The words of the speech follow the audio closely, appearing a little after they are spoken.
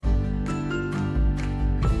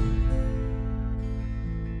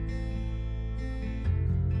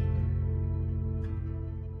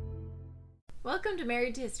Welcome to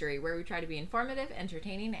Married to History, where we try to be informative,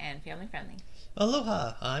 entertaining, and family-friendly.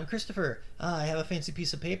 Aloha, I'm Christopher. I have a fancy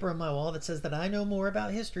piece of paper on my wall that says that I know more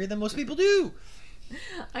about history than most people do.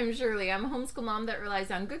 I'm Shirley. I'm a homeschool mom that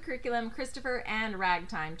relies on good curriculum, Christopher, and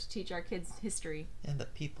ragtime to teach our kids history. And the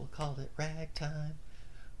people called it ragtime.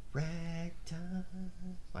 Ragtime.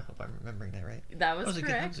 I hope I'm remembering that right. That was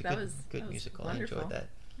correct. That was a good musical. Wonderful. I enjoyed that.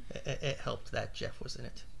 It helped that Jeff was in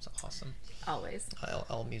it. It's awesome. Always.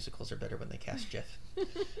 All musicals are better when they cast Jeff.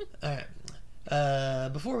 All right.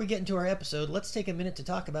 Before we get into our episode, let's take a minute to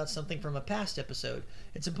talk about something from a past episode.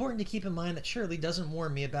 It's important to keep in mind that Shirley doesn't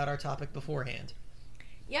warn me about our topic beforehand.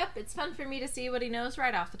 Yep, it's fun for me to see what he knows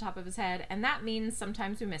right off the top of his head, and that means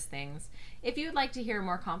sometimes we miss things. If you would like to hear a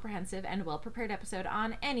more comprehensive and well-prepared episode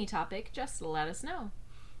on any topic, just let us know.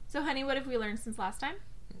 So, honey, what have we learned since last time?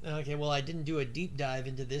 Okay, well, I didn't do a deep dive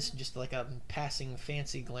into this, just like a passing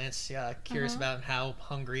fancy glance, curious about how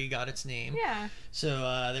Hungary got its name. Yeah.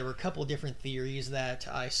 So there were a couple different theories that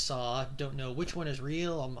I saw. Don't know which one is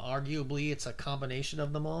real. Arguably, it's a combination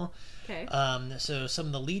of them all. Okay. So some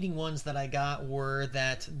of the leading ones that I got were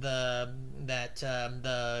that the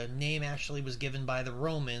name actually was given by the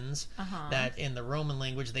Romans. That in the Roman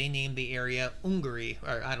language they named the area Ungary,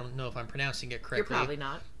 or I don't know if I'm pronouncing it correctly. You're probably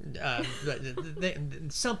not. But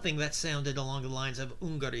something that sounded along the lines of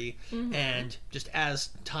Ungary, and just as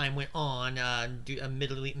time went on,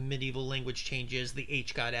 medieval language changes, the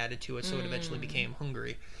H got added to it, so it eventually became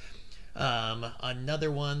Hungary.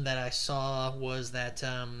 Another one that I saw was that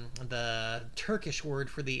the Turkish word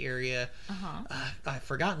for the area, I've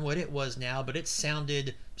forgotten what it was now, but it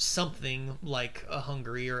sounded something like a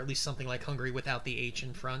Hungary, or at least something like Hungary without the H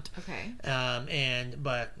in front. Okay. And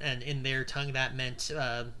in their tongue that meant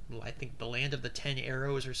I think the land of the 10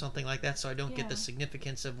 arrows or something like that. So I don't get the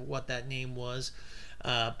significance of what that name was.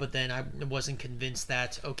 But then I wasn't convinced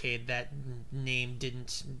that they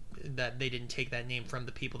didn't take that name from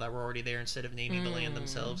the people that were already there instead of naming the land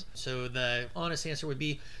themselves. So the honest answer would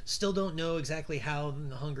be, still don't know exactly how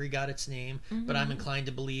Hungary got its name, but I'm inclined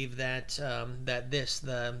to believe that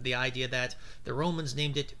the idea that the Romans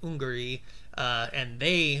named it Ungary, and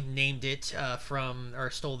they named it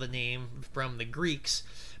stole the name from the Greeks.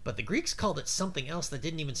 But the Greeks called it something else that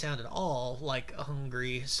didn't even sound at all like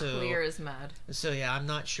Hungary. So clear as mud. So yeah, I'm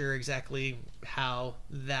not sure exactly how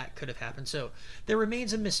that could have happened. So there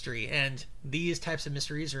remains a mystery, and these types of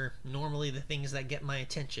mysteries are normally the things that get my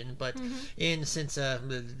attention. But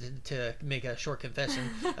to make a short confession,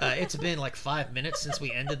 it's been like 5 minutes since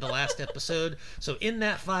we ended the last episode. So in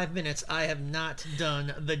that 5 minutes, I have not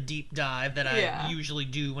done the deep dive that I usually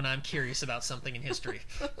do when I'm curious about something in history.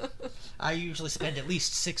 I usually spend at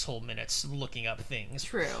least 6 whole minutes looking up things.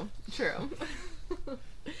 True.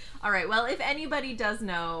 All right, well, if anybody does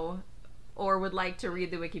know or would like to read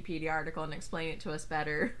the Wikipedia article and explain it to us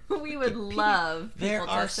better, we would love people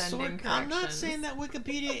to send in corrections. I'm not saying that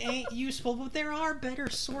Wikipedia ain't useful, but there are better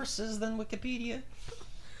sources than Wikipedia.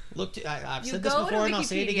 I've said this before and I'll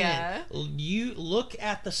say it again. You look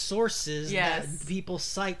at the sources that people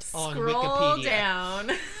cite on Wikipedia. Scroll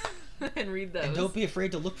down and read those. And don't be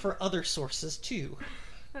afraid to look for other sources too.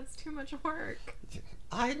 That's too much work.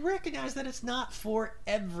 I recognize that it's not for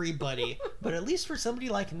everybody, but at least for somebody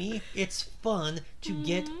like me, it's fun to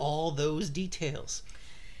get all those details.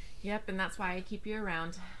 Yep, and that's why I keep you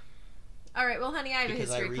around. All right, well, honey, I have a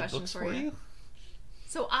history question for you.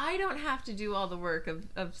 So I don't have to do all the work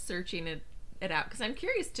of searching it out, because I'm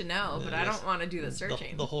curious to know, but I don't want to do the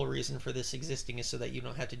searching. The whole reason for this existing is so that you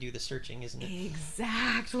don't have to do the searching, isn't it?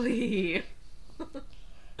 Exactly.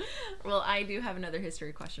 Well, I do have another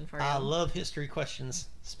history question for you. I love history questions,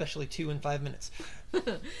 especially 2 in 5 minutes.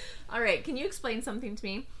 All right, can you explain something to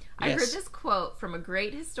me? I heard this quote from a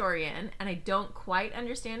great historian, and I don't quite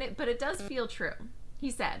understand it, but it does feel true. He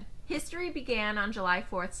said, "History began on July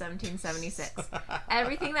 4th, 1776.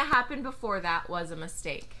 Everything that happened before that was a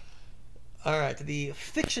mistake." All right, the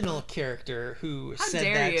fictional character who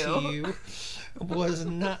said that to you was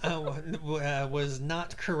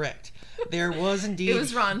not correct. There was indeed. It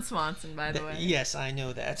was Ron Swanson, by the way. Yes, I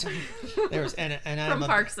know that. There was, and from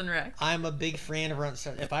Parks and Rec. I'm a big fan of Ron.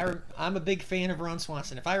 I'm a big fan of Ron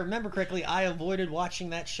Swanson. If I remember correctly, I avoided watching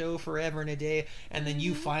that show forever and a day, and then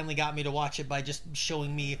you finally got me to watch it by just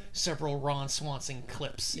showing me several Ron Swanson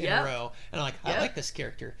clips in a row, and I'm like, I like this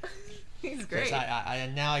character. He's great.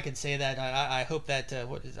 Now I can say that I hope that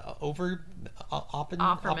what is Offerman.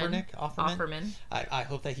 I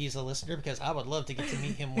hope that he's a listener, because I would love to get to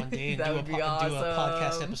meet him one day and do a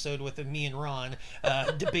podcast episode with me and Ron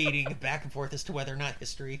debating back and forth as to whether or not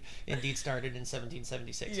history indeed started in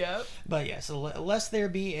 1776. Yep. But yeah, so lest there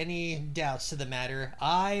be any doubts to the matter,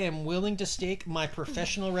 I am willing to stake my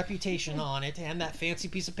professional reputation on it and that fancy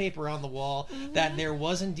piece of paper on the wall that there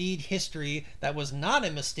was indeed history that was not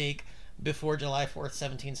a mistake before July 4th,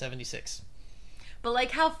 1776. But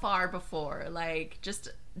like, how far before? Like,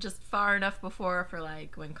 just far enough before for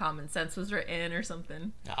like when Common Sense was written or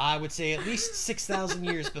something? I would say at least 6,000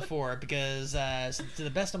 years before, because to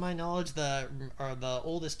the best of my knowledge, the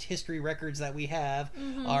oldest history records that we have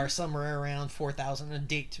are somewhere around 4,000,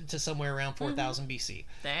 date to somewhere around 4,000 BC.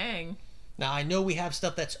 Dang. Now, I know we have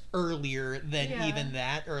stuff that's earlier than even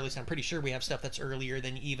that, or at least I'm pretty sure we have stuff that's earlier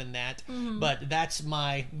than even that, but that's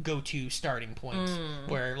my go-to starting point,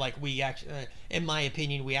 where, like, we actually, in my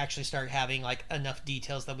opinion, we actually start having, like, enough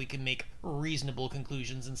details that we can make reasonable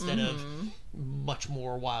conclusions instead of much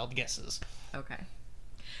more wild guesses. Okay.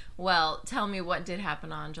 Well, tell me what did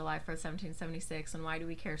happen on July 4th, 1776, and why do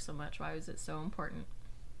we care so much? Why was it so important?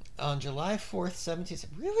 On July 4th,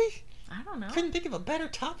 1776... Really? I don't know. Couldn't think of a better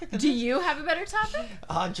topic than Do you have a better topic?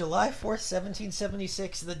 On July 4th,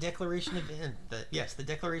 1776, the Declaration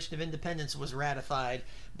of Independence was ratified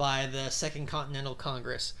by the Second Continental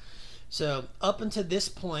Congress. So, up until this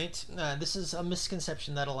point, this is a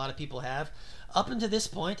misconception that a lot of people have. Up until this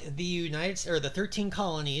point, the 13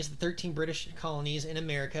 colonies, the 13 British colonies in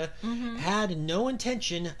America, had no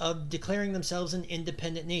intention of declaring themselves an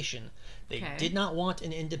independent nation. They did not want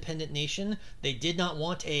an independent nation. They did not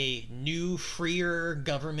want a new, freer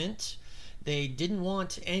government. They didn't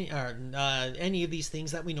want any of these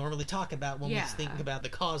things that we normally talk about when we think about the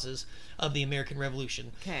causes of the American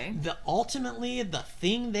Revolution. Okay. Ultimately, the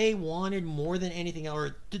thing they wanted more than anything else,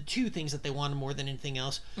 or the two things that they wanted more than anything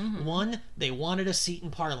else, one, they wanted a seat in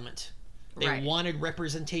Parliament. They wanted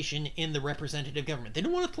representation in the representative government. They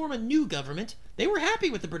didn't want to form a new government. They were happy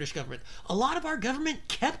with the British government. A lot of our government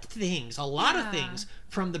kept things, a lot of things,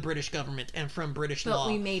 from the British government and from British law.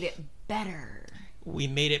 But we made it better. We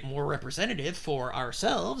made it more representative for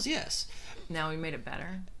ourselves, yes. Now we made it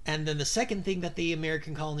better. And then the second thing that the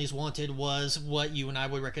American colonies wanted was what you and I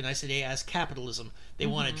would recognize today as capitalism. They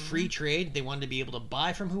wanted free trade. They wanted to be able to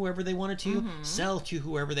buy from whoever they wanted to, sell to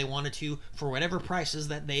whoever they wanted to, for whatever prices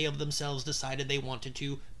that they of themselves decided they wanted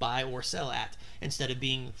to buy or sell at, instead of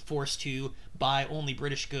being forced to buy only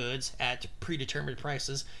British goods at predetermined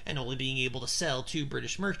prices and only being able to sell to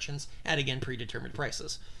British merchants at, again, predetermined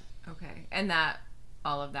prices. Okay. And that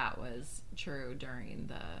all of that was true during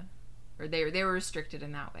or they were restricted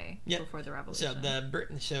in that way before the revolution.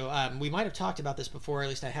 So we might have talked about this before. At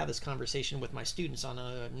least I have this conversation with my students on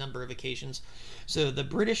a number of occasions. So the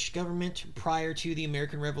British government, prior to the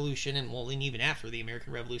American Revolution, and even after the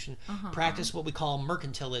American Revolution, practiced what we call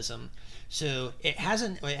mercantilism. So it has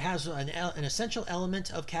an essential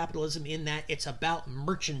element of capitalism in that it's about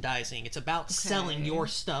merchandising. It's about selling your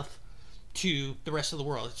stuff to the rest of the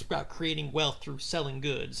world. It's about creating wealth through selling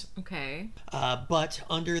goods. Okay. But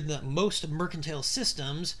under the most mercantile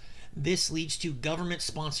systems, this leads to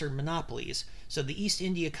government-sponsored monopolies. So the East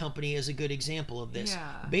India Company is a good example of this.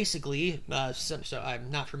 Yeah. Basically, so I'm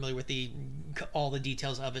not familiar with all the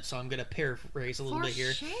details of it, so I'm going to paraphrase a little bit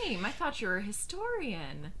here. For shame. I thought you were a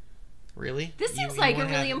historian. Really? This seems like a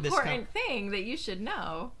really important thing that you should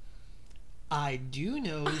know. I do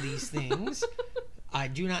know these things. I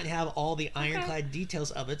do not have all the ironclad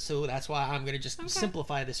details of it, so that's why I'm going to just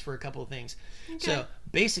simplify this for a couple of things. Okay. So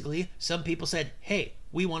basically, some people said, hey,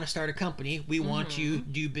 we want to start a company. We want to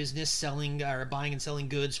do business selling or buying and selling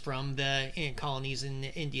goods from the colonies in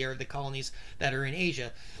India or the colonies that are in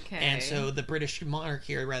Asia. Okay. And so the British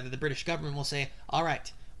monarchy, or rather the British government, will say, all right,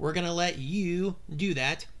 we're going to let you do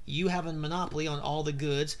that. You have a monopoly on all the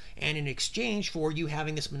goods, and in exchange for you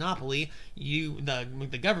having this monopoly,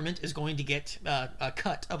 the government is going to get a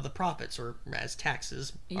cut of the profits, or as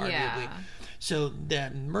taxes, arguably. So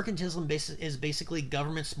the mercantilism is basically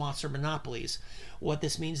government-sponsored monopolies. What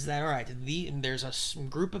this means is that, all right, there's a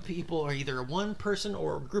group of people, or either one person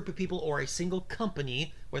or a group of people or a single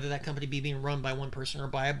company, whether that company be being run by one person or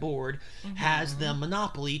by a board, has the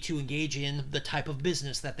monopoly to engage in the type of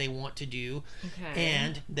business that they want to do. Okay.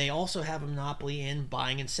 And they also have a monopoly in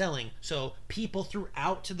buying and selling. So people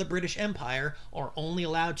throughout the British Empire are only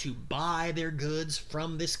allowed to buy their goods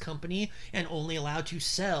from this company and only allowed to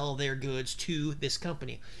sell their goods to this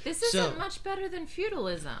company. This isn't much better than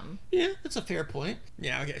feudalism. Yeah, that's a fair point.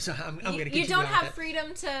 Yeah, okay, so I'm going to continue. You don't have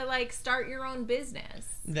freedom to, like, start your own business.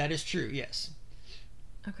 That is true, yes.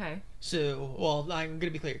 Okay. So, well, I'm going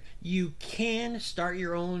to be clear. You can start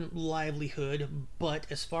your own livelihood, but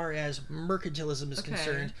as far as mercantilism is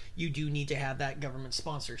concerned, you do need to have that government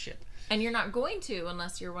sponsorship. And you're not going to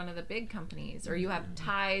unless you're one of the big companies or you have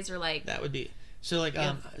ties or, like... That would be... So, like,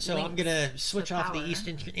 so I'm going to switch off the East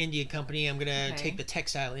India Company. I'm going to take the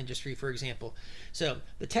textile industry, for example. So,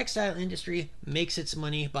 the textile industry makes its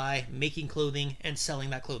money by making clothing and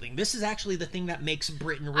selling that clothing. This is actually the thing that makes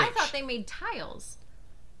Britain rich. I thought they made tiles.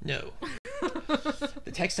 No.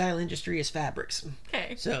 The textile industry is fabrics.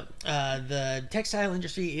 Okay. So the textile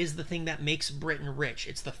industry is the thing that makes Britain rich.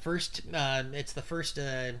 It's the first. What's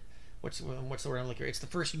the word I'm looking for? It's the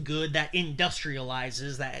first good that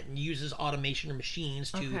industrializes, that uses automation or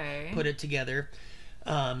machines to put it together.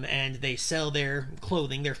 And they sell their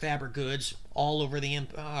clothing, their fabric goods, all over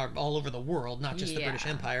the world, not just the British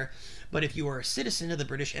Empire. But if you are a citizen of the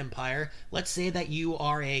British Empire, let's say that you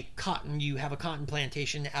have a cotton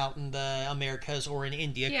plantation out in the Americas or in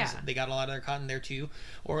India, because they got a lot of their cotton there too.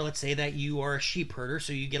 Or let's say that you are a sheep herder,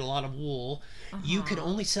 so you get a lot of wool. You can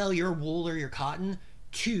only sell your wool or your cotton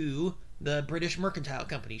to the British mercantile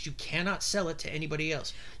companies. You cannot sell it to anybody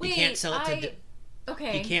else. You can't sell it to...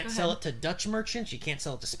 You can't sell it to Dutch merchants. You can't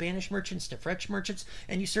sell it to Spanish merchants, to French merchants,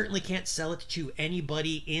 and you certainly can't sell it to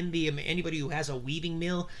anybody who has a weaving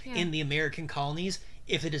mill in the American colonies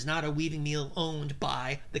if it is not a weaving mill owned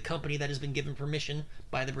by the company that has been given permission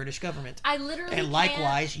by the British government. And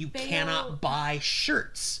likewise, you cannot buy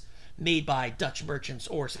shirts made by Dutch merchants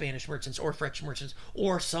or Spanish merchants or French merchants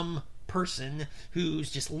or some person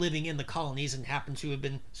who's just living in the colonies and happens to have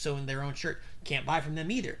been sewing their own shirt. Can't buy from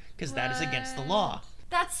them either, because that is against the law.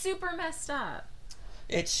 That's super messed up.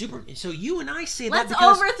 It's super... So you and I say that Let's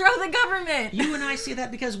because... overthrow the government! You and I say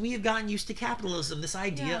that because we have gotten used to capitalism, this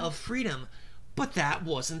idea of freedom. But that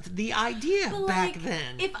wasn't the idea back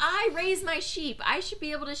then. If I raise my sheep, I should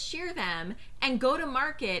be able to shear them and go to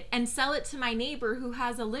market and sell it to my neighbor who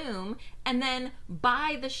has a loom and then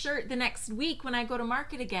buy the shirt the next week when I go to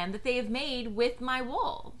market again that they have made with my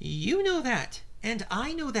wool. You know that, and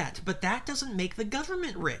I know that, but that doesn't make the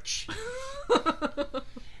government rich.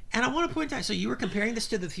 And I want to point out, so you were comparing this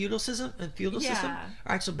to the feudal system? All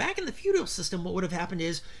right, so back in the feudal system, what would have happened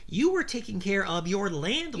is you were taking care of your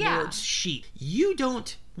landlord's sheep. You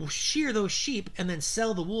don't shear those sheep and then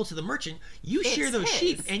sell the wool to the merchant. You shear those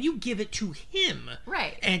sheep and you give it to him.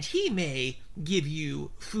 Right. And he may give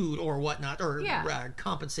you food or whatnot, or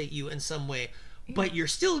compensate you in some way. But you're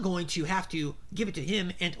still going to have to give it to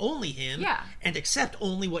him and only him, and accept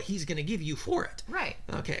only what he's going to give you for it. Right.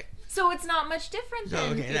 Okay. So it's not much different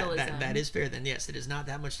than feudalism. That is fair then. Yes, it is not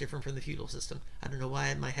that much different from the feudal system. I don't know why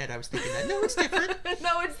in my head I was thinking that. No, it's different.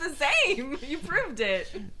 No, it's the same. You proved it.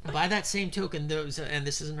 By that same token, and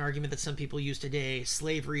this is an argument that some people use today,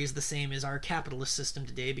 slavery is the same as our capitalist system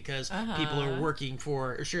today, because people are working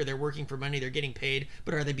for, they're working for money, they're getting paid,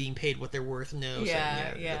 but are they being paid what they're worth? No.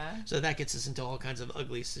 So that gets us into all kinds of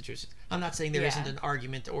ugly situations. I'm not saying there isn't an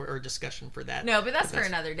argument or discussion for that. No, but that's for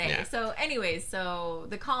another day. Yeah. So anyways,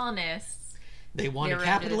 the colonists, they wanted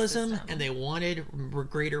capitalism and they wanted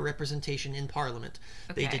greater representation in Parliament.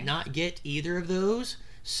 They did not get either of those.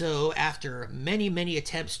 So after many, many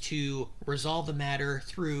attempts to resolve the matter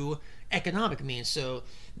through economic means, so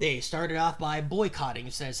they started off by boycotting,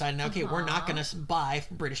 deciding, okay, we're not going to buy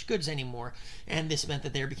British goods anymore. And this meant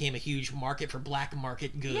that there became a huge market for black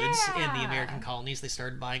market goods in the American colonies. They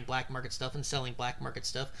started buying black market stuff and selling black market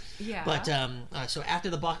stuff. Yeah. But so after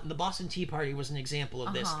the Boston Tea Party was an example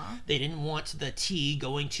of this. They didn't want the tea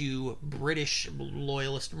going to British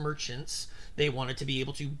loyalist merchants. They wanted to be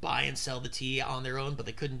able to buy and sell the tea on their own, but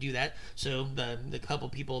they couldn't do that. So the couple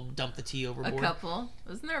people dumped the tea overboard. A couple?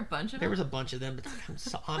 Wasn't there a bunch of them? There was a bunch of them,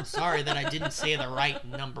 but I'm sorry that I didn't say the right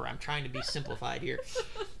number. I'm trying to be simplified here.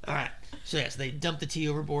 All right. So yes, they dumped the tea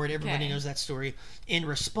overboard. Everybody knows that story. In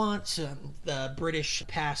response, the British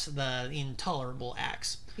passed the Intolerable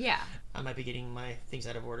Acts. Yeah. I might be getting my things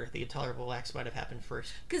out of order. The Intolerable Acts might have happened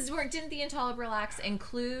first. Because didn't the Intolerable Acts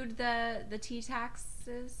include the tea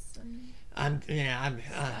taxes? I'm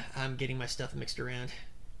getting my stuff mixed around.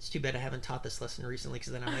 It's too bad I haven't taught this lesson recently,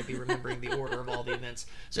 because then I might be remembering the order of all the events.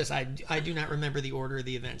 So yes, I do not remember the order of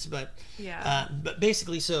the events, but but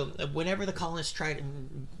basically, so whenever the colonists tried,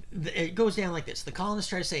 it goes down like this. The colonists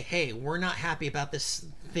try to say, hey, we're not happy about this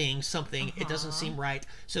thing, something. It doesn't seem right.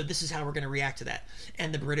 So this is how we're going to react to that.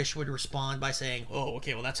 And the British would respond by saying, oh,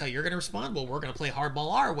 okay, well, that's how you're going to respond? Well, we're going to play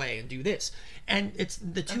hardball our way and do this. And it's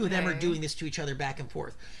the two of them are doing this to each other back and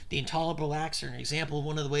forth. The intolerable acts are an example of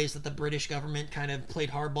one of the ways that the British government kind of played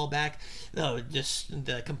hardball back. Just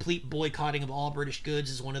the complete boycotting of all British goods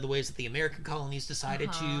is one of the ways that the American colonies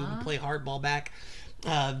decided to play hardball back.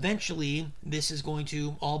 Eventually, this is going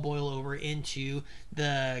to all boil over into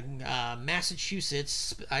the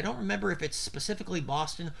Massachusetts. I don't remember if it's specifically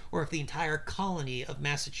Boston or if the entire colony of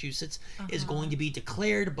Massachusetts is going to be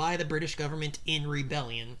declared by the British government in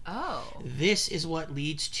rebellion. This is what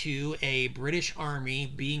leads to a British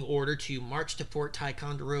army being ordered to march to Fort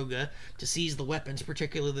Ticonderoga to seize the weapons,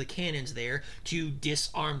 particularly the cannons there, to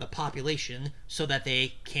disarm the population so that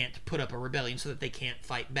they can't put up a rebellion, so that they can't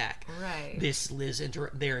fight back. Right. This is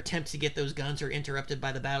their attempts to get those guns are interrupted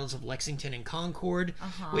by the battles of Lexington and Concord,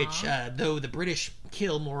 which, though the British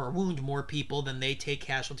kill more or wound more people than they take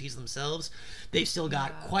casualties themselves, they've still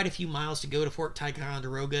got quite a few miles to go to Fort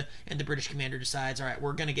Ticonderoga, and the British commander decides, all right,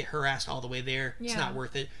 we're going to get harassed all the way there. It's not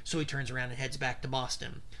worth it. So he turns around and heads back to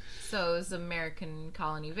Boston. So it's American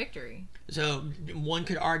colony victory. So one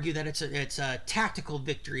could argue that it's a tactical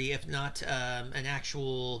victory, if not an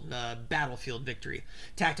actual battlefield victory.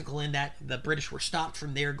 Tactical in that the British were stopped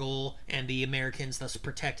from their goal, and the Americans thus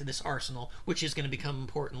protected this arsenal, which is going to become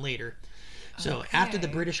important later. So after the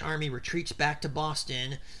British Army retreats back to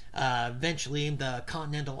Boston, eventually the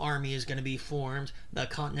Continental Army is going to be formed. The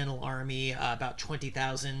Continental Army, about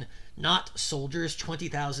 20,000, not soldiers,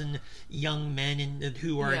 20,000 young men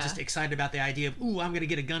who are just excited about the idea of, ooh, I'm going to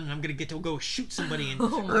get a gun and I'm going to get to go shoot somebody and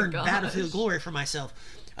earn battlefield glory for myself.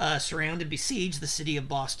 Surround and besiege the city of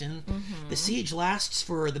Boston. The siege lasts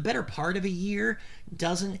for the better part of a year,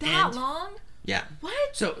 doesn't end. That long? Yeah.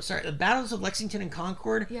 What? So, sorry, the battles of Lexington and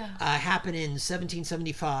Concord happen in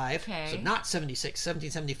 1775. So not 76,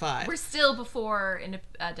 1775. We're still before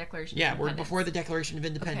Declaration of Independence. We're before the Declaration of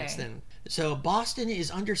Independence then. So Boston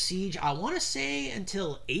is under siege, I want to say,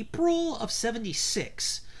 until April of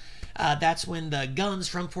 76. That's when the guns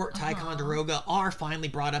from Fort Ticonderoga are finally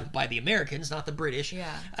brought up by the Americans, not the British.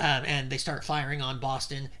 And they start firing on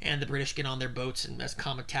Boston, and the British get on their boats, and that's a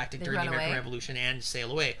common tactic during the American Revolution, and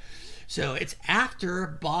sail away. So it's after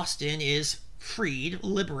Boston is freed,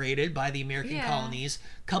 liberated by the American colonies,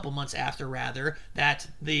 a couple months after, rather, that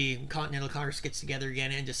the Continental Congress gets together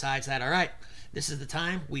again and decides that, all right, this is the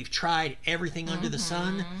time. We've tried everything under the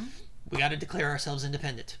sun. We got to declare ourselves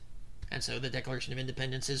independent. And so the Declaration of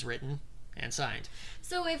Independence is written and signed.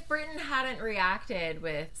 So if Britain hadn't reacted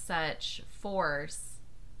with such force,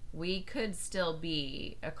 we could still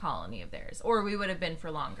be a colony of theirs, or we would have been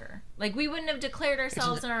for longer. Like, we wouldn't have declared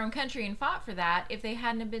ourselves in our own country and fought for that if they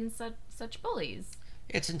hadn't have been such bullies.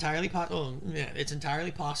 It's entirely it's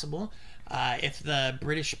entirely possible. If the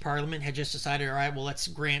British Parliament had just decided, all right, well, let's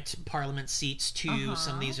grant Parliament seats to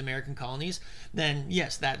some of these American colonies, then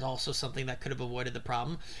yes, that's also something that could have avoided the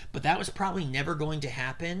problem. But that was probably never going to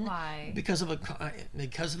happen. Why? Because of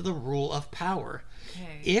the rule of power.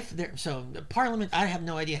 So the Parliament, I have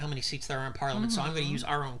no idea how many seats there are in Parliament, so I'm going to use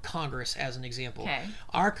our own Congress as an example.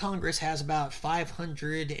 Our Congress has about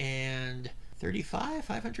 535,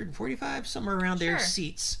 545, somewhere around there,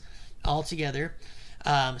 seats altogether.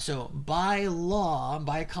 So by law,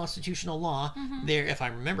 by constitutional law, there, if I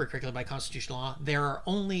remember correctly, by constitutional law, there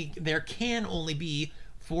can only be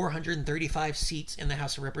 435 seats in the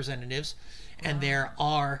House of Representatives, and there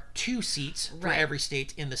are 2 seats for every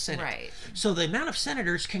state in the Senate. So the amount of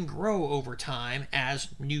senators can grow over time as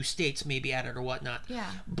new states may be added or whatnot.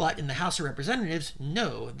 But in the House of Representatives,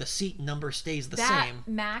 no, the seat number stays the same.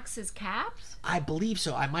 That max is capped? I believe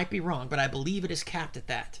so. I might be wrong, but I believe it is capped at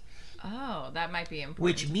that. Oh, that might be important.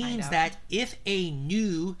 Which means that if a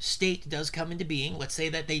new state does come into being, let's say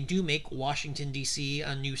that they do make Washington, D.C.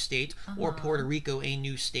 a new state, or Puerto Rico a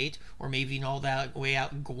new state, or maybe even all that way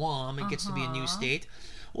out Guam, it gets to be a new state,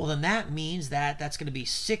 well, then that means that that's going to be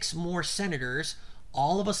 6 more senators.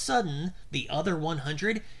 All of a sudden, the other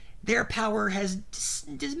 100, their power has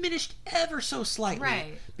diminished ever so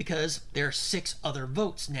slightly because there are 6 other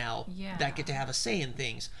votes now that get to have a say in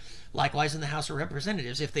things. Likewise, in the House of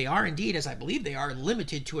Representatives, if they are indeed, as I believe they are,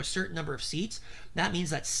 limited to a certain number of seats, that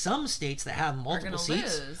means that some states that have multiple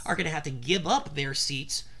seats are going to have to give up their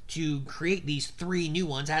seats to create these 3 new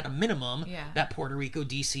ones at a minimum that Puerto Rico,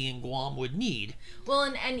 D.C., and Guam would need. Well,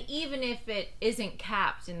 and even if it isn't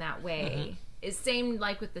capped in that way, It's same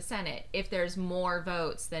like with the Senate. If there's more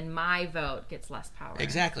votes, then my vote gets less power.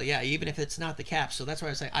 Exactly, yeah, even if it's not the cap. So that's why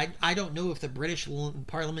I say I don't know if the British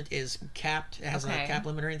Parliament is capped, has a cap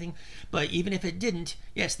limit or anything, but even if it didn't,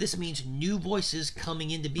 yes, this means new voices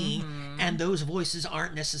coming into being, and those voices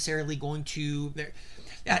aren't necessarily going to...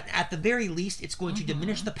 At the very least, it's going to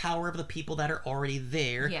diminish the power of the people that are already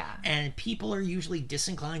there. Yeah. And people are usually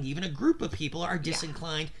disinclined, even a group of people are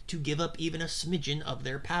disinclined to give up even a smidgen of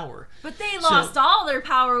their power. But they lost all their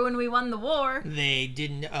power when we won the war. They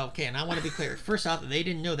didn't. Okay, and I want to be clear. First off, they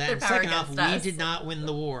didn't know that. Their And power second off, we against us. did not win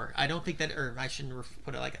the war. I don't think that, or I shouldn't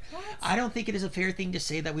put it like that. What? I don't think it is a fair thing to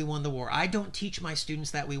say that we won the war. I don't teach my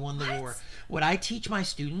students that we won the war. What I teach my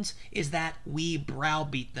students is that we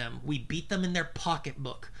browbeat them. We beat them in their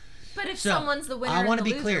pocketbook. But if someone's the winner and the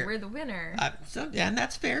loser, we're the winner. And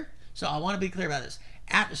that's fair. So I want to be clear about this.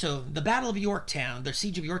 So the Battle of Yorktown, the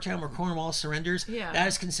Siege of Yorktown, where Cornwallis surrenders, that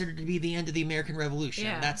is considered to be the end of the American Revolution.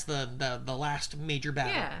 Yeah. That's the last major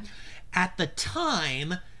battle. Yeah. At the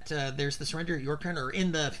time, there's the surrender at Yorktown, or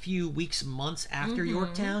in the few weeks, months after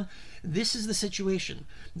Yorktown, this is the situation.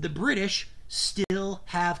 The British still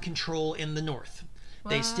have control in the north.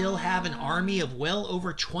 They still have an army of well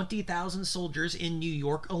over 20,000 soldiers in New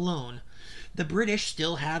York alone. The British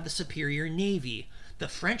still have the superior navy. The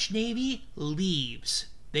French navy leaves.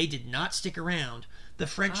 They did not stick around. The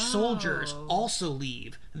French soldiers also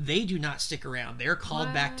leave. They do not stick around. They're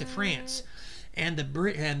called back to France. And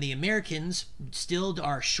the Americans still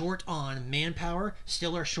are short on manpower,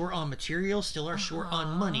 still are short on material, still are short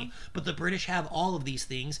on money. But the British have all of these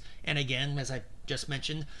things. And again, as I just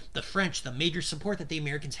mentioned, the French, the major support that the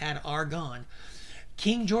Americans had, are gone.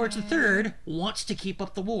 King George III wants to keep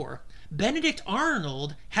up the war. Benedict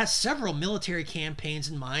Arnold has several military campaigns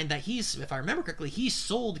in mind that he's, if I remember correctly, he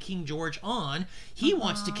sold King George on. He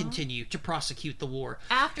wants to continue to prosecute the war.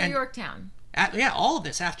 After Yorktown. All of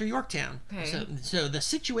this after Yorktown. Okay. So the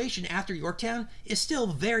situation after Yorktown is still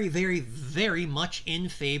very, very, very much in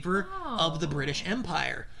favor of the British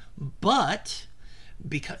Empire. But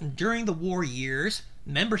because during the war years,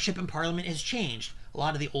 membership in Parliament has changed. A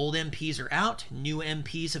lot of the old MPs are out. New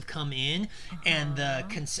MPs have come in, and the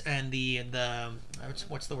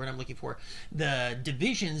what's the word I'm looking for? The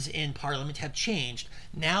divisions in Parliament have changed.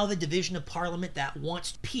 Now the division of Parliament that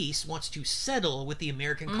wants peace, wants to settle with the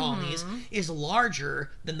American colonies, is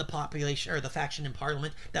larger than the population or the faction in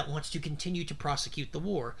Parliament that wants to continue to prosecute the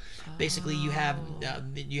war. Basically, you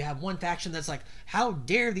have one faction that's like, how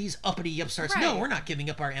dare these uppity upstarts? No, we're not giving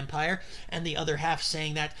up our empire, and the other half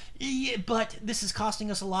saying that, yeah, but this is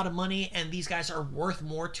costing us a lot of money, and these guys are worth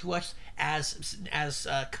more to us as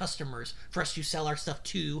customers for us to sell our stuff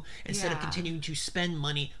to, instead of continuing to spend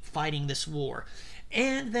money fighting this war.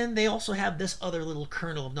 And then they also have this other little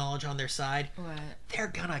kernel of knowledge on their side. What? They're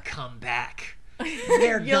gonna come back.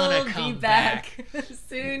 They're gonna come back.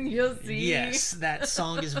 Soon you'll see. Yes, that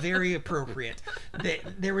song is very appropriate.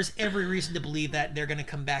 There was every reason to believe that they're going to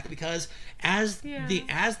come back, because as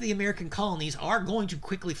the American colonies are going to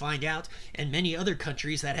quickly find out, and many other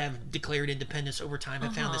countries that have declared independence over time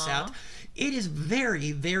have found this out, it is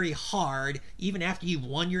very, very hard, even after you've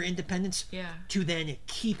won your independence, to then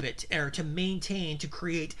keep it, or to maintain, to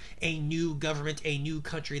create a new government, a new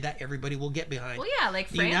country that everybody will get behind. Well, yeah, like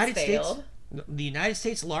France failed. The United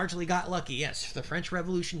States largely got lucky. Yes, the French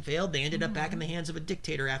Revolution failed. They ended up back in the hands of a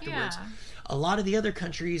dictator afterwards. A lot of the other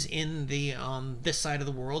countries in the this side of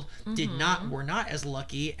the world were not as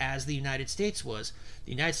lucky as the United States was.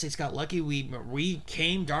 The United States got lucky. We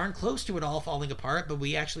came darn close to it all falling apart, but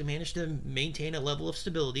we actually managed to maintain a level of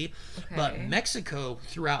stability. Okay. But Mexico,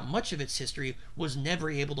 throughout much of its history, was never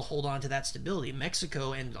able to hold on to that stability.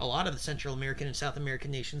 Mexico and a lot of the Central American and South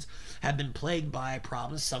American nations have been plagued by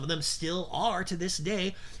problems. Some of them still are to this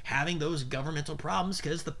day having those governmental problems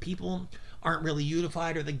because the people aren't really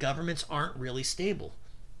unified, or the governments aren't really stable.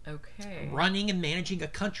 Okay. Running and managing a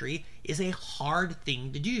country is a hard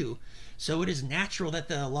thing to do. So it is natural that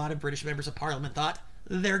a lot of British members of Parliament thought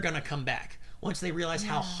they're going to come back once they realize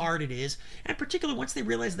how hard it is, and particularly once they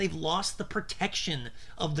realize they've lost the protection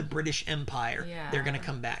of the British Empire. They're going to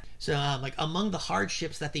come back. So like among the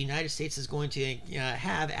hardships that the United States is going to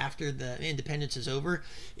have after the independence is over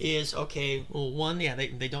is, okay, well, one,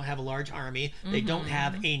 they don't have a large army. They don't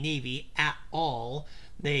have a navy at all.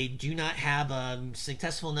 They do not have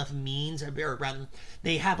successful enough means, or rather,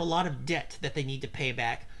 they have a lot of debt that they need to pay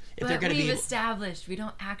back. But we've established we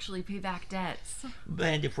don't actually pay back debts.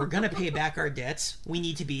 And if we're going to pay back our debts, we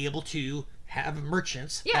need to be able to have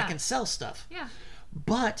merchants that can sell stuff. Yeah.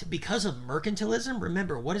 But because of mercantilism,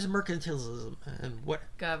 remember, what is mercantilism?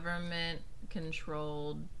 Government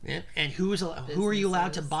government-controlled. Yeah. And who are you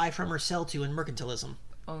allowed to buy from or sell to in mercantilism?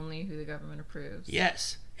 Only who the government approves.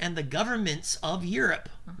 Yes. And the governments of Europe,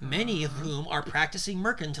 many of whom are practicing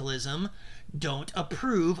mercantilism, don't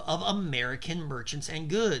approve of American merchants and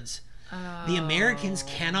goods. The Americans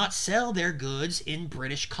cannot sell their goods in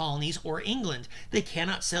British colonies or England. They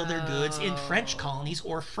cannot sell their goods in French colonies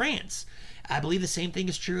or France. I believe the same thing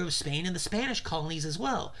is true of Spain and the Spanish colonies as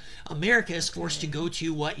well. America is forced to go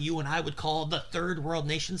to what you and I would call the third world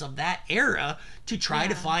nations of that era to try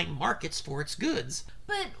to find markets for its goods.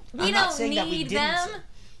 But we don't need them.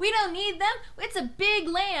 We don't need them. It's a big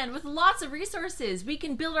land with lots of resources. We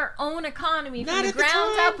can build our own economy from the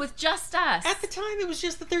ground up with just us. At the time, it was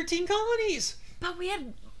just the 13 colonies. But we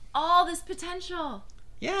had all this potential.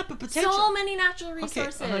 Yeah, but potential. So many natural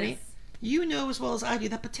resources. Okay, honey, you know as well as I do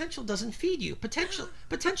that potential doesn't feed you. Potential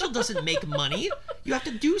doesn't make money. You have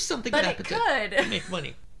to do something with that potential to make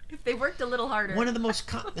money. If they worked a little harder. One of the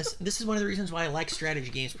most this is one of the reasons why I like strategy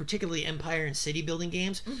games, particularly empire and city building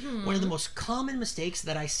games. One of the most common mistakes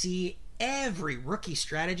that I see every rookie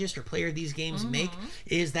strategist or player of these games make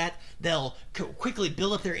is that they'll quickly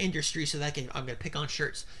build up their industry so that I'm going to pick on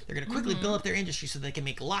shirts. They're going to quickly build up their industry so they can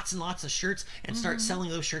make lots and lots of shirts and start selling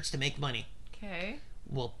those shirts to make money. Okay.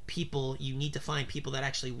 Well, you need to find people that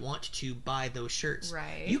actually want to buy those shirts.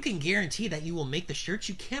 Right. You can guarantee that you will make the shirts.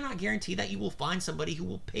 You cannot guarantee that you will find somebody who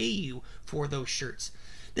will pay you for those shirts.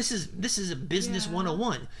 This is a business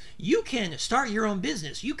 101. You can start your own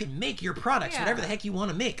business. You can make your products, whatever the heck you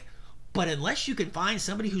want to make. But unless you can find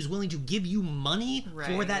somebody who's willing to give you money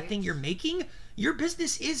for that thing you're making, your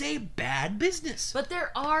business is a bad business. But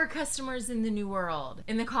there are customers in the New World,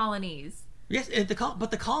 in the colonies. Yes,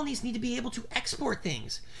 but the colonies need to be able to export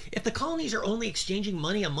things. If the colonies are only exchanging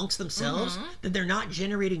money amongst themselves, then they're not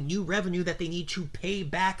generating new revenue that they need to pay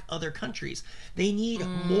back other countries. They need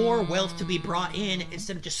more wealth to be brought in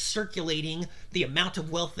instead of just circulating the amount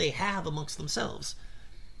of wealth they have amongst themselves.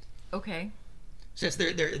 Okay. So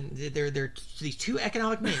they're these two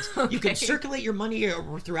economic means. You can circulate your money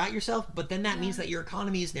throughout yourself, but then that means that your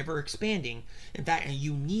economy is never expanding. In fact,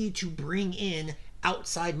 you need to bring in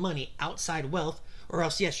outside money, outside wealth, or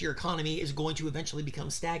else, yes, your economy is going to eventually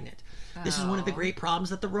become stagnant. This is one of the great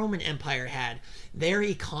problems that the Roman Empire had. Their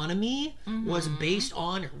economy was based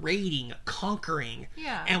on raiding, conquering.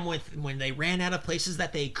 Yeah. And when they ran out of places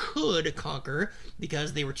that they could conquer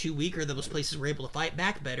because they were too weak or those places were able to fight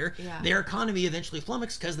back better, their economy eventually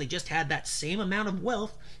flummoxed because they just had that same amount of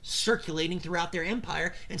wealth circulating throughout their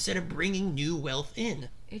empire instead of bringing new wealth in.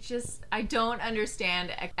 It's just, I don't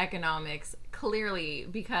understand economics clearly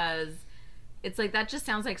because it's like, that just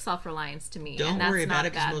sounds like self-reliance to me. Don't worry about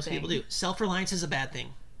it because most people do. Self-reliance is a bad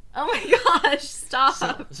thing. Oh my gosh,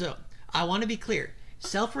 stop. So I want to be clear.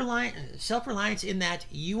 Self-reliance in that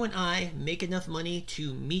you and I make enough money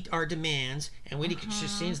to meet our demands and we can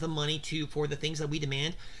exchange the money for the things that we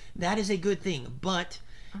demand. That is a good thing. But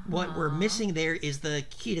what we're missing there is the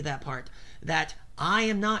key to that part. That I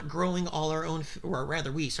am not growing all our own, or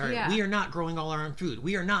rather we are not growing all our own food.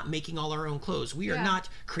 We are not making all our own clothes. We are not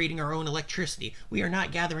creating our own electricity. We are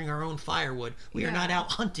not gathering our own firewood. We are not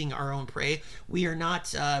out hunting our own prey. We are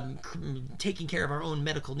not taking care of our own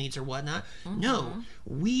medical needs or whatnot. No,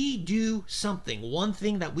 we do something. One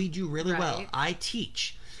thing that we do really well, I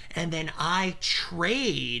teach. And then I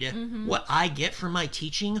trade what I get from my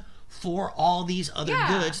teaching for all these other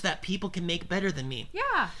goods that people can make better than me.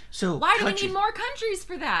 Yeah. So why do we need more countries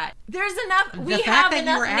for that? There's enough. We have enough neighbors. The fact that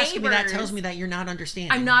you were asking me that tells me that you're not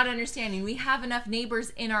understanding. I'm not understanding. We have enough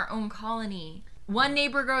neighbors in our own colony. One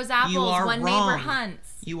neighbor grows apples, one neighbor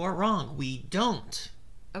hunts. You are wrong. We don't.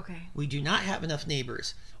 Okay. We do not have enough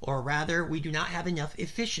neighbors. Or rather, we do not have enough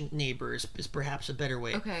efficient neighbors is perhaps a better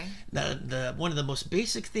way. Okay. The one of the most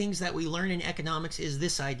basic things that we learn in economics is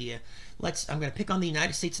this idea. I'm going to pick on the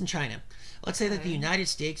United States and China. Let's say that the United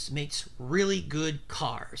States makes really good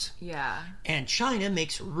cars. Yeah. And China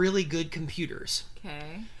makes really good computers.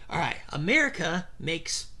 Okay. All right. America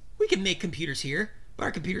we can make computers here, but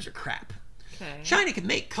our computers are crap. Okay. China can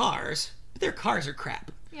make cars, but their cars are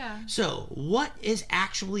crap. Yeah. So, what is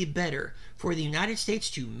actually better for the United States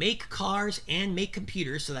to make cars and make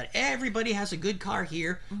computers so that everybody has a good car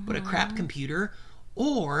here, but a crap computer?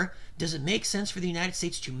 Or does it make sense for the United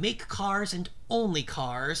States to make cars and only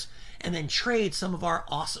cars and then trade some of our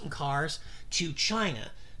awesome cars to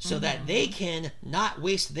China so that they can not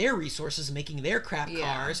waste their resources making their crap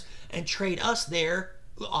cars and trade us their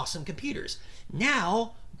awesome computers?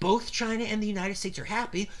 Now, both China and the United States are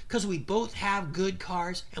happy because we both have good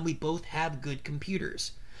cars and we both have good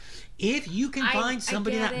computers. If you can find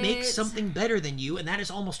somebody that makes it. something better than you, and that is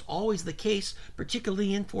almost always the case,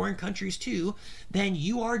 particularly in foreign countries too, then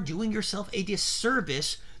you are doing yourself a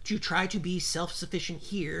disservice to try to be self-sufficient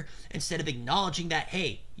here instead of acknowledging that,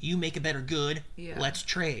 hey, you make a better good, let's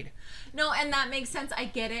trade. No, and that makes sense. I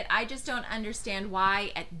get it. I just don't understand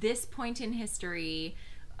why at this point in history,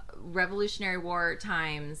 Revolutionary War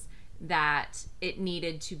times, that it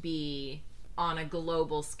needed to be on a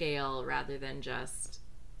global scale rather than just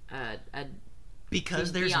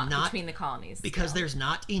because there's not between the colonies. Because there's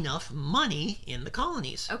not enough money in the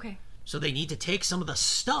colonies. Okay. So they need to take some of the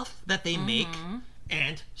stuff that they make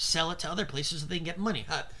and sell it to other places so they can get money.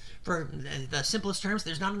 For the simplest terms,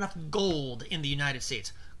 there's not enough gold in the United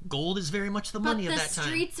States. Gold is very much the money of that time.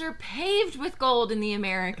 But the streets are paved with gold in the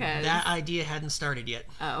Americas. That idea hadn't started yet.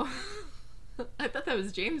 Oh. I thought that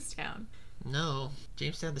was Jamestown. No,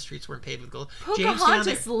 Jamestown, the streets weren't paved with gold.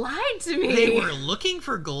 Pocahontas lied to me. They were looking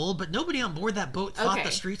for gold, but nobody on board that boat thought the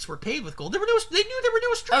streets were paved with gold. They knew there were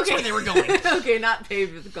no streets where they were going. Okay, not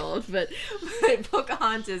paved with gold, but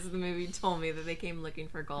Pocahontas, the movie, told me that they came looking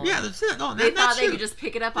for gold. Yeah, that's it. No, they thought they could just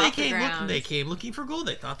pick it up off the ground. They came looking for gold.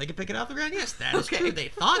 They thought they could pick it off the ground. Yes, that is true. They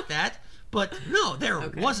thought that. But no, there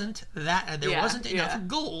wasn't that. There wasn't enough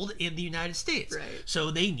gold in the United States. Right. So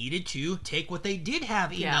they needed to take what they did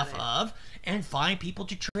have enough of and find people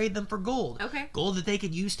to trade them for gold. Okay. Gold that they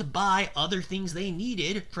could use to buy other things they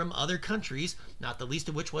needed from other countries, not the least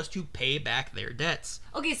of which was to pay back their debts.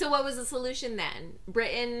 Okay, so what was the solution then?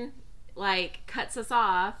 Britain, cuts us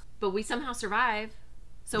off, but we somehow survive.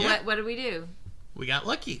 So what do we do? We got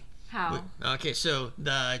lucky. How? Okay, so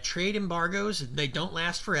the trade embargoes, they don't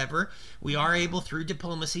last forever. We are able, through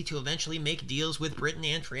diplomacy, to eventually make deals with Britain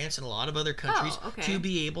and France and a lot of other countries to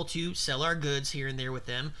be able to sell our goods here and there with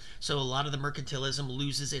them. So a lot of the mercantilism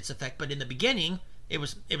loses its effect. But in the beginning, it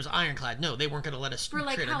was ironclad. No, they weren't going to let us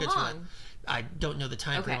trade our goods for that. I don't know the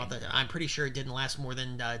time frame of that. I'm pretty sure it didn't last more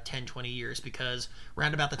than 10, 20 years because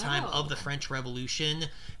around about the time of the French Revolution,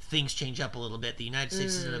 things change up a little bit. The United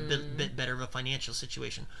States is in a bit better of a financial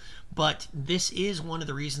situation. But this is one of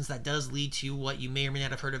the reasons that does lead to what you may or may not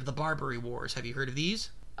have heard of, the Barbary Wars. Have you heard of these?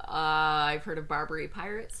 I've heard of Barbary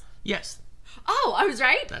pirates. Yes. Oh, I was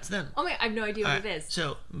right? That's them. Oh my, I have no idea what it is.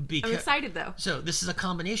 So I'm excited though. So this is a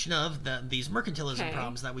combination of these mercantilism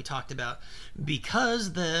problems that we talked about.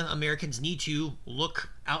 Because the Americans need to look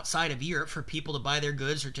outside of Europe for people to buy their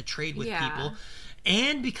goods or to trade with people,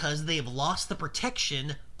 and because they've lost the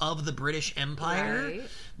protection of the British Empire,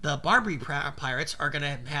 the Barbary pirates are going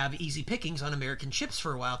to have easy pickings on American ships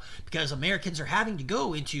for a while because Americans are having to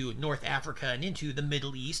go into North Africa and into the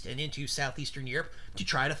Middle East and into Southeastern Europe to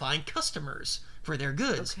try to find customers for their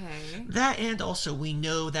goods. Okay. That, and also we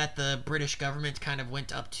know that the British government kind of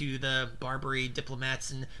went up to the Barbary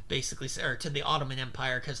diplomats and basically, or to the Ottoman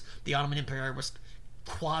Empire, because the Ottoman Empire was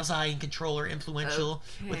quasi in control or influential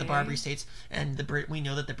with the Barbary states, and we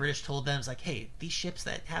know that the British told them, it's like, hey, these ships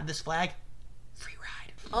that have this flag, free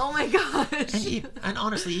ride. Oh my gosh. And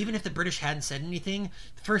honestly, even if the British hadn't said anything,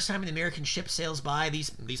 the first time an American ship sails by, these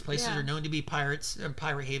places are known to be pirate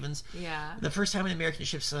havens. Yeah. The first time an American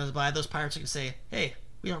ship sails by, those pirates are going to say, hey,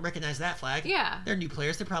 we don't recognize that flag. Yeah. They're new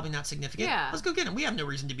players. They're probably not significant. Yeah. Let's go get them. We have no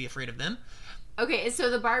reason to be afraid of them. Okay, so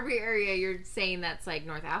the Barbary area, you're saying that's like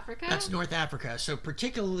North Africa? That's North Africa. So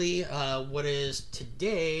particularly what is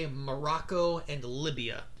today Morocco and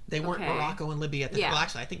Libya. They weren't Morocco and Libya at the time. Well,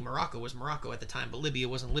 actually, I think Morocco was Morocco at the time, but Libya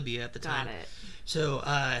wasn't Libya at the time. Got it. So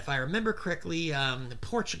if I remember correctly,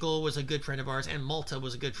 Portugal was a good friend of ours, and Malta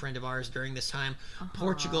was a good friend of ours during this time.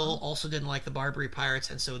 Portugal also didn't like the Barbary pirates,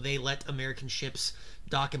 and so they let American ships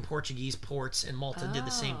dock in Portuguese ports, and Malta did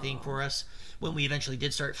the same thing for us. When we eventually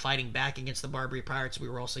did start fighting back against the Barbary pirates, we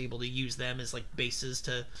were also able to use them as like bases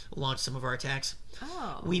to launch some of our attacks.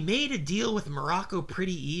 We made a deal with Morocco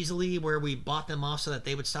pretty easily where we bought them off so that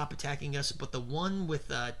they would stop attacking us, but the one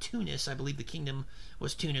with Tunis, I believe the kingdom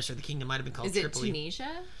was Tunis, or the kingdom might have been called Tripoli. Is it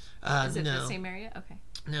Tunisia? Is it the same area? Okay.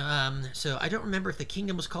 No, so I don't remember if the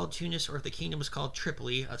kingdom was called Tunis or if the kingdom was called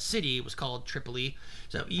Tripoli. A city was called Tripoli.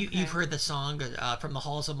 So you've heard the song From the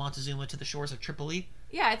Halls of Montezuma to the Shores of Tripoli?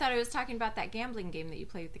 Yeah, I thought it was talking about that gambling game that you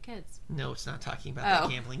play with the kids. No, it's not talking about that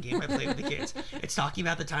gambling game I played with the kids. It's talking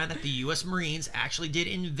about the time that the U.S. Marines actually did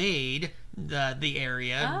invade the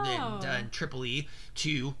area in Tripoli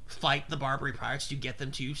to fight the Barbary pirates to get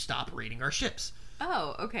them to stop raiding our ships.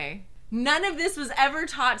 Oh, okay. None of this was ever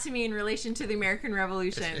taught to me in relation to the American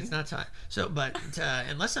Revolution. It's not taught. So, but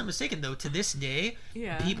unless I'm mistaken, though, to this day,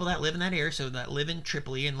 people that live in that area, so that live in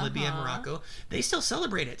Tripoli and Libya and Morocco, they still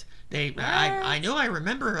celebrate it. I know. I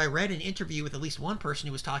remember I read an interview with at least one person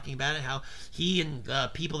who was talking about it, how he and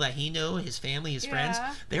people that he know, his family, his friends,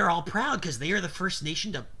 they're all proud because they are the first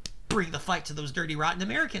nation to bring the fight to those dirty, rotten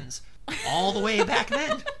Americans all the way back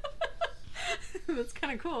then. That's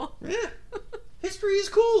kind of cool. Yeah. History is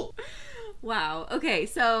cool. Wow. Okay,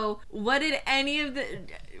 so what did any of the...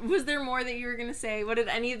 Was there more that you were going to say? What did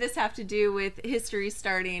any of this have to do with history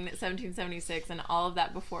starting 1776 and all of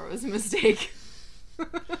that before it was a mistake?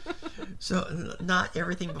 So, not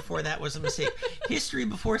everything before that was a mistake. History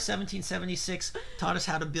before 1776 taught us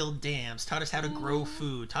how to build dams, taught us how to grow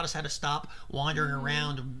food, taught us how to stop wandering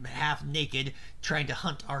around half naked trying to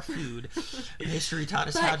hunt our food. History taught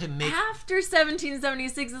us how to make... After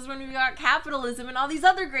 1776 is when we got capitalism and all these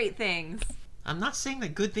other great things. I'm not saying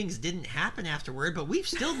that good things didn't happen afterward, but we've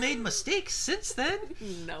still made mistakes since then.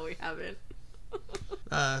 No, we haven't.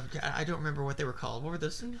 I don't remember what they were called. What were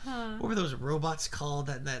those? What were those robots called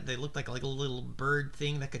that they looked like a little bird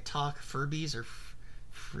thing that could talk? Furbies or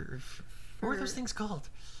what were those things called?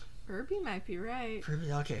 Furby might be right.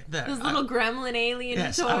 Furby, okay. Those little gremlin alien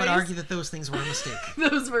toys. I would argue that those things were a mistake.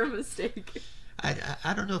 Those were a mistake.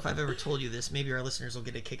 I don't know if I've ever told you this. Maybe our listeners will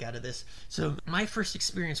get a kick out of this. So my first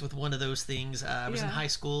experience with one of those things, I was in high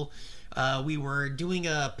school. We were doing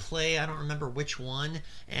a play, I don't remember which one,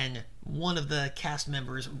 and one of the cast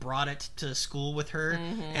members brought it to school with her,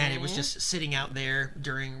 and it was just sitting out there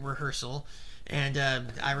during rehearsal. And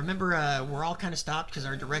I remember we're all kind of stopped because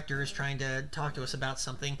our director is trying to talk to us about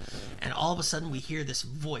something, and all of a sudden we hear this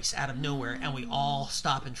voice out of nowhere, and we all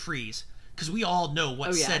stop and freeze because we all know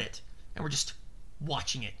what said it, and we're just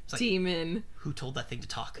watching it. It's like, Demon. Who told that thing to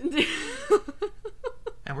talk?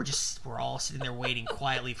 And we're all sitting there waiting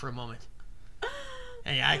quietly for a moment.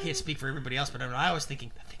 And I can't speak for everybody else, but I was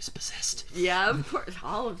thinking that thing's possessed. Yeah, of course,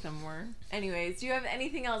 all of them were. Anyways, do you have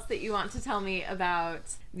anything else that you want to tell me about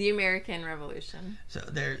the American Revolution? So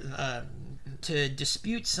there, to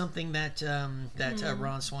dispute something that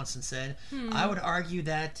Ron Swanson said, I would argue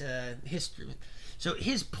that history. So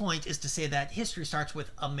his point is to say that history starts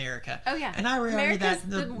with America. Oh yeah, and I would argue that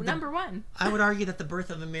the number one. I would argue that the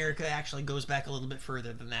birth of America actually goes back a little bit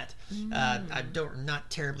further than that.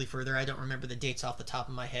 Not terribly further. I don't remember the dates off the top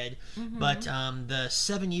of my head, but the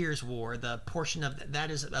 7 Years' War, the portion of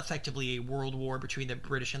that is effectively a world war between the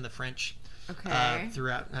British and the French. Okay.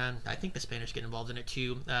 Throughout, I think the Spanish get involved in it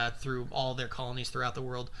too, through all their colonies throughout the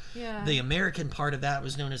world. Yeah. The American part of that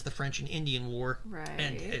was known as the French and Indian War. Right.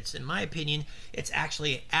 And it's, in my opinion, it's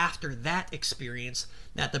actually after that experience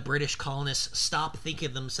that the British colonists stop thinking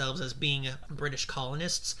of themselves as being British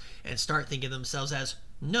colonists and start thinking of themselves as,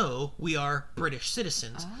 no, we are British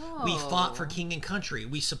citizens. Oh. We fought for king and country.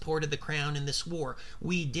 We supported the crown in this war.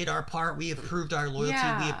 We did our part. We have proved our loyalty.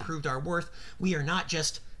 Yeah. We have proved our worth. We are not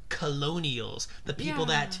just colonials, the people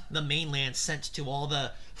that the mainland sent to all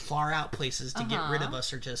the far out places to get rid of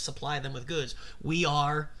us or to supply them with goods. We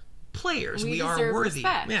players. We are worthy.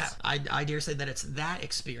 Respect. Yeah, I dare say that it's that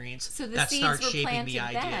experience so that starts shaping the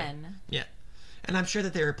idea. Then. Yeah. And I'm sure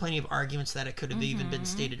that there are plenty of arguments that it could have even been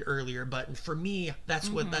stated earlier, but for me, that's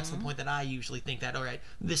the point that I usually think that, all right,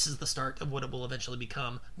 this is the start of what it will eventually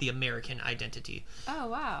become, the American identity. Oh,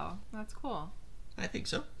 wow. That's cool. I think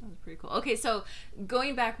so. That's pretty cool. Okay, so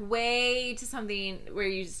going back way to something where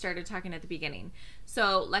you started talking at the beginning.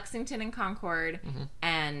 So Lexington and Concord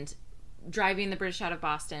and driving the British out of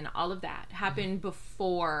Boston, all of that happened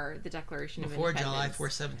before the Declaration of Independence. Before July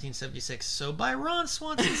 4th, 1776. So by Ron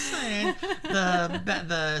Swanson saying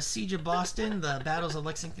the siege of Boston, the battles of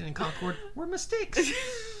Lexington and Concord were mistakes.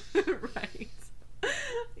 Right.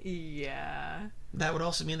 Yeah. That would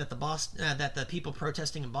also mean that the people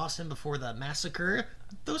protesting in Boston before the massacre,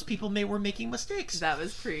 those people were making mistakes. That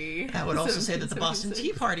was pre. That would also say that the Boston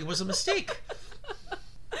Tea Party was a mistake.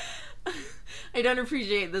 I don't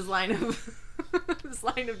appreciate this line of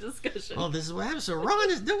discussion. Well, this is what happens. So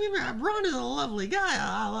Ron is a lovely guy.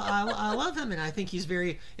 I love him, and I think he's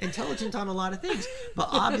very intelligent on a lot of things. But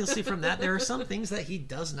obviously, from that, there are some things that he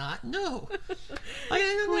does not know.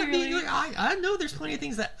 I know there's plenty of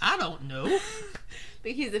things that I don't know.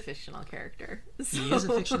 But he's a fictional character. So. He is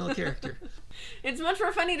a fictional character. It's much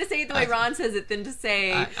more funny to say it the way Ron says it than to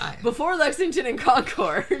say before Lexington and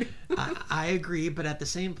Concord. I agree, but at the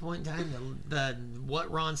same point in time,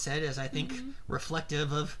 what Ron said is, I think,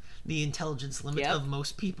 reflective of the intelligence limit of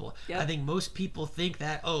most people. I think most people think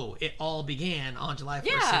that, it all began on July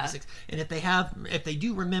 1st, 76. And if they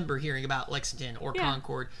do remember hearing about Lexington or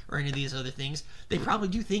Concord or any of these other things, they probably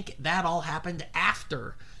do think that all happened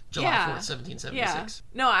after July 4th, 1776.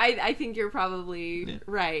 Yeah. No, I think you're probably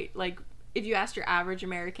right. Like, if you asked your average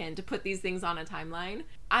American to put these things on a timeline,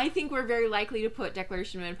 I think we're very likely to put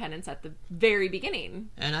Declaration of Independence at the very beginning.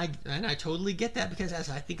 And I totally get that, because as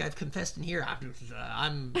I think I've confessed in here,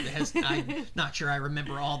 I'm not sure I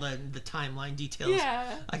remember all the timeline details.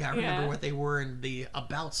 Yeah. Like, I remember what they were and the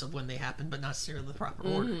abouts of when they happened, but not necessarily the proper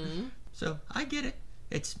order. So I get it.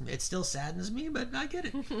 It still saddens me, but I get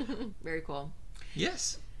it. Very cool.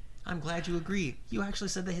 Yes. I'm glad you agree. You actually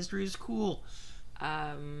said that history is cool.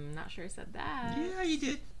 Not sure I said that. Yeah, you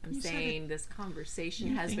did. I'm saying this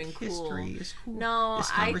conversation has been cool. History is cool. No,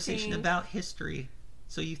 this conversation about history.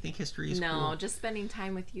 So you think history is cool? No, just spending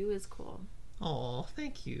time with you is cool. Oh,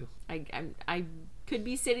 thank you. I could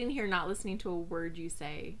be sitting here not listening to a word you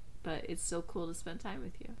say, but it's still cool to spend time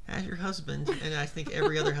with you. As your husband, and I think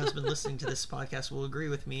every other husband listening to this podcast will agree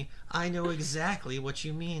with me, I know exactly what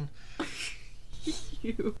you mean.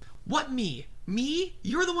 You. What me? Me?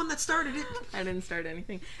 You're the one that started it. I didn't start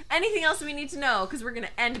anything. Anything else we need to know? Because we're going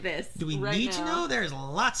to end this. Do we need to know? There's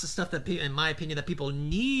lots of stuff that, in my opinion, that people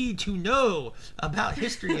need to know about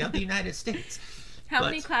history of the United States. How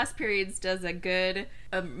many class periods does a good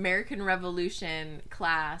American Revolution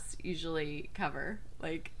class usually cover?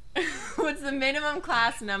 Like, what's the minimum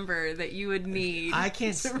class number that you would need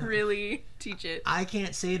to really teach it? I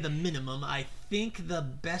can't say the minimum. I think the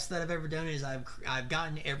best that I've ever done is I've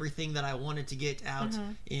gotten everything that I wanted to get out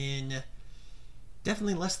in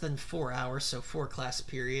definitely less than 4 hours, so 4 class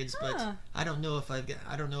periods. But I don't know if I've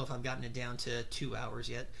gotten it down to 2 hours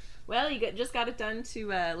yet. Well, you just got it done to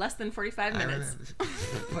less than 45 minutes.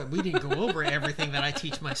 But we didn't go over everything that I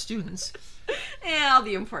teach my students. Yeah, all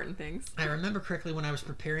the important things. I remember correctly when I was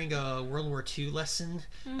preparing a World War II lesson,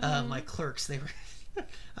 my clerks, they were...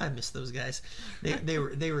 I miss those guys. They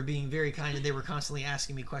were being very kind, and they were constantly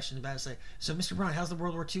asking me questions about it. It's like, so Mr. Braun, how's the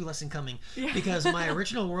World War II lesson coming? Yeah. Because my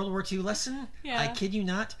original World War II lesson, I kid you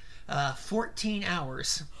not, 14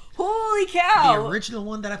 hours. Holy cow! The original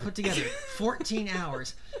one that I put together, 14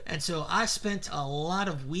 hours. And so I spent a lot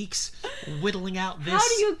of weeks whittling out this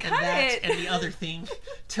and that and the other thing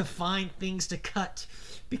to find things to cut,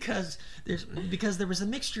 because there was a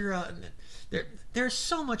mixture of there's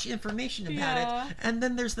so much information about it, and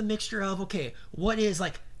then there's the mixture of, okay, what is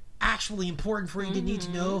like actually important for you to need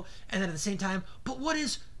to know, and then at the same time, but what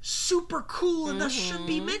is super cool and thus should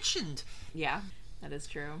be mentioned. Yeah. That is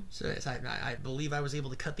true. So I believe I was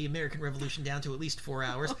able to cut the American Revolution down to at least 4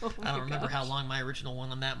 hours. I don't remember how long my original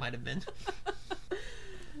one on that might have been.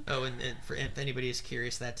 Oh, and if anybody is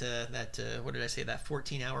curious, that what did I say, that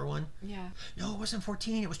 14-hour one? Yeah. No, it wasn't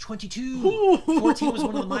 14. It was 22. 14 was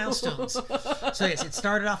one of the milestones. So yes, it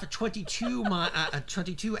started off at 22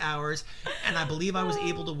 hours, and I believe I was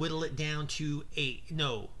able to whittle it down to 8.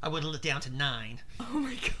 No, I whittled it down to 9. Oh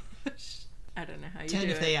my gosh. I don't know how you 10 do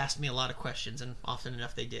if they asked me a lot of questions, and often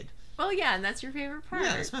enough they did. Well, yeah, and that's your favorite part.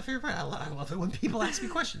 Yeah, that's my favorite part. I love it when people ask me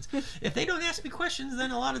questions. If they don't ask me questions,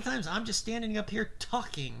 then a lot of times I'm just standing up here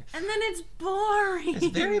talking. And then it's boring. It's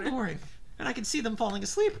very boring. And I can see them falling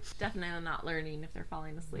asleep. Definitely not learning if they're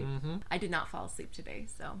falling asleep. I did not fall asleep today,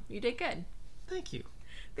 so you did good. Thank you.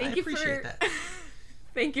 I appreciate that.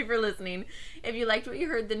 Thank you for listening. If you liked what you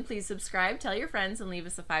heard, then please subscribe, tell your friends, and leave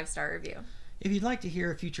us a 5-star review. If you'd like to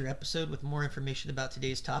hear a future episode with more information about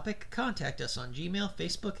today's topic, contact us on Gmail,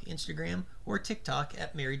 Facebook, Instagram, or TikTok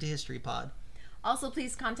at Married to History Pod. Also,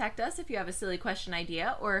 please contact us if you have a silly question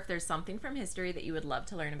idea or if there's something from history that you would love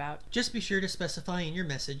to learn about. Just be sure to specify in your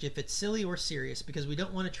message if it's silly or serious, because we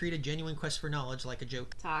don't want to treat a genuine quest for knowledge like a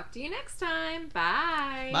joke. Talk to you next time.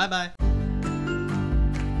 Bye. Bye-bye.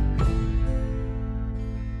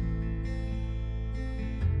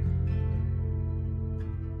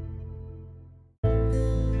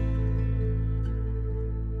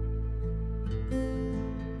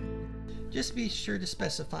 Just be sure to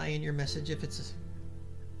specify in your message if it's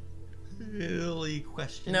a silly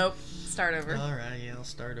question. Nope. Start over. All right, yeah, I'll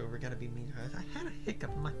start over. Gotta be mean. I had a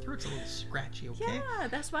hiccup. My throat's a little scratchy, okay? Yeah,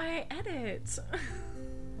 that's why I edit.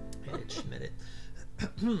 Edit, schmedit.